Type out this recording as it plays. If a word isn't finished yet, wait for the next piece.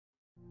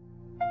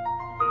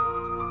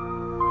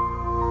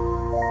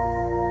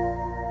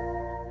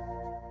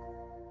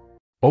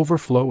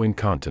Overflow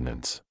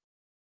incontinence.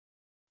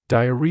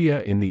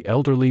 Diarrhea in the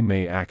elderly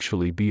may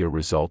actually be a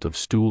result of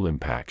stool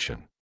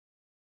impaction.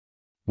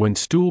 When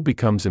stool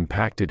becomes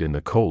impacted in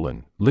the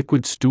colon,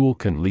 liquid stool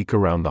can leak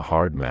around the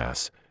hard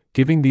mass,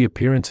 giving the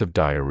appearance of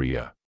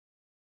diarrhea.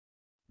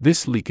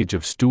 This leakage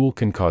of stool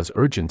can cause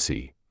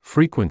urgency,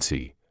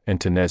 frequency, and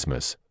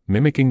tenesmus,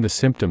 mimicking the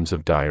symptoms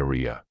of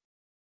diarrhea.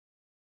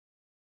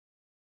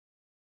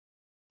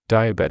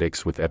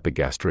 Diabetics with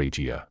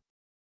epigastralgia.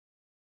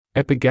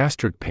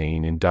 Epigastric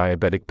pain in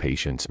diabetic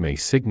patients may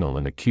signal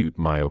an acute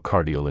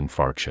myocardial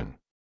infarction.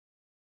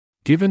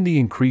 Given the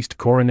increased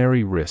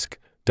coronary risk,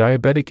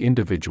 diabetic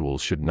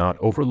individuals should not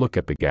overlook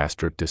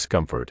epigastric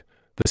discomfort.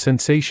 The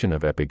sensation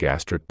of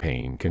epigastric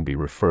pain can be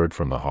referred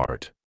from the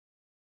heart.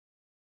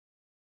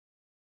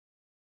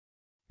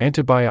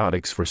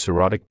 Antibiotics for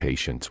cirrhotic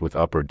patients with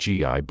upper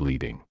GI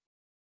bleeding.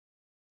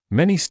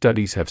 Many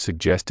studies have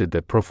suggested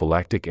that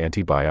prophylactic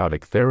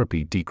antibiotic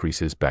therapy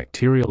decreases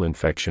bacterial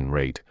infection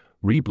rate,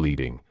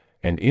 rebleeding,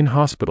 and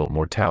in-hospital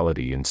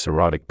mortality in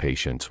cirrhotic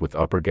patients with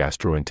upper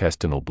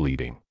gastrointestinal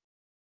bleeding.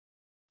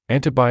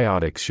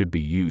 Antibiotics should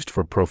be used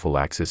for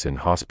prophylaxis in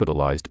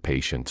hospitalized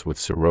patients with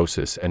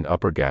cirrhosis and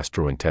upper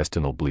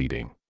gastrointestinal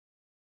bleeding.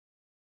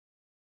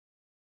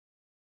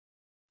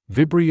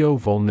 Vibrio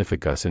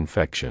vulnificus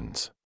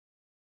infections.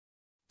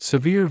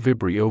 Severe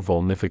Vibrio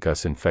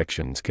vulnificus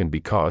infections can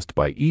be caused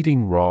by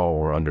eating raw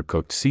or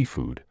undercooked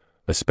seafood,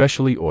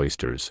 especially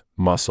oysters,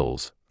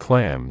 mussels,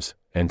 clams,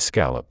 and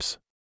scallops.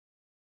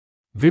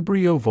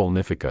 Vibrio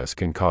vulnificus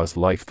can cause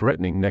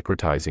life-threatening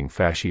necrotizing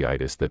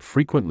fasciitis that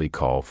frequently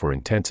call for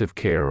intensive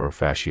care or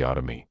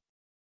fasciotomy.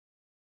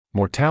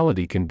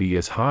 Mortality can be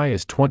as high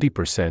as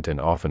 20% and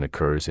often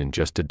occurs in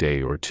just a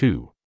day or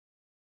two.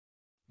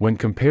 When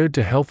compared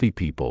to healthy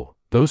people,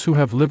 those who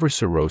have liver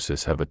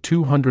cirrhosis have a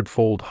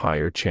 200-fold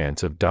higher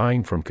chance of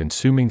dying from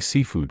consuming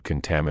seafood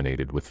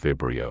contaminated with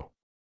Vibrio.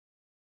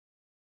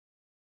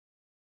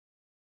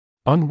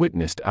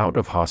 Unwitnessed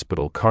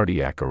out-of-hospital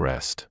cardiac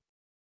arrest.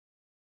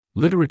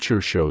 Literature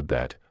showed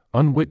that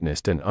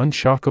unwitnessed and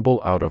unshockable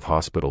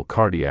out-of-hospital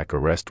cardiac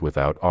arrest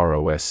without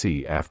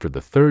ROSC after the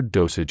third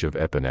dosage of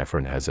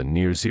epinephrine has a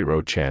near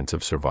zero chance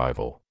of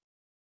survival.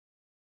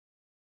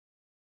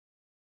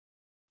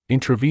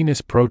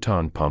 Intravenous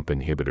proton pump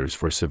inhibitors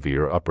for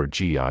severe upper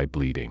GI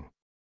bleeding.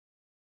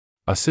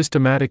 A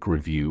systematic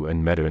review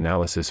and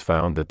meta-analysis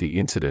found that the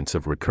incidence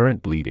of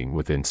recurrent bleeding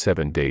within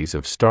 7 days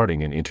of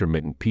starting an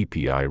intermittent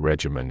PPI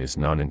regimen is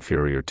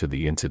non-inferior to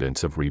the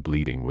incidence of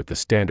rebleeding with the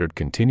standard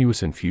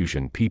continuous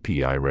infusion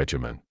PPI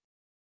regimen.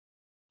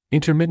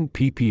 Intermittent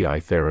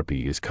PPI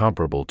therapy is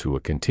comparable to a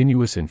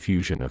continuous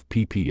infusion of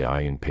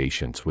PPI in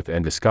patients with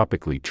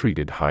endoscopically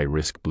treated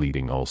high-risk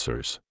bleeding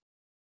ulcers.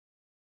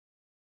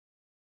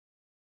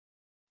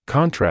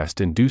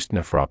 Contrast-induced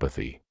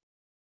nephropathy.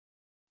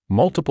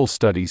 Multiple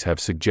studies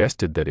have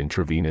suggested that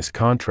intravenous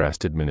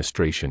contrast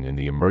administration in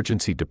the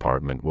emergency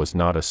department was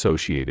not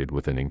associated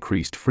with an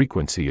increased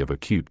frequency of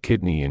acute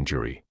kidney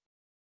injury.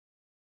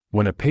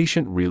 When a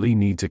patient really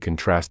needs a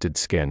contrasted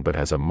scan but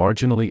has a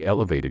marginally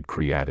elevated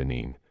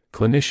creatinine,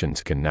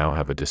 clinicians can now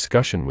have a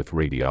discussion with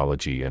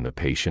radiology and the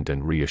patient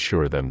and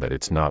reassure them that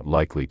it's not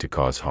likely to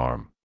cause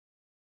harm.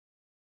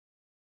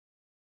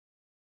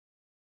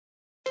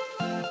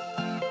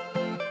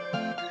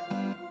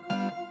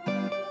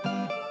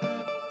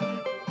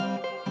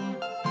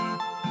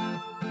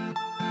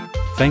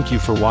 Thank you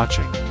for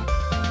watching.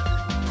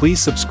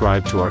 Please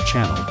subscribe to our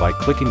channel by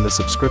clicking the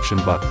subscription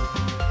button.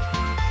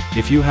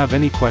 If you have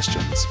any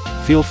questions,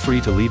 feel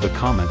free to leave a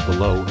comment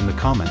below in the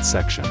comments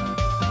section.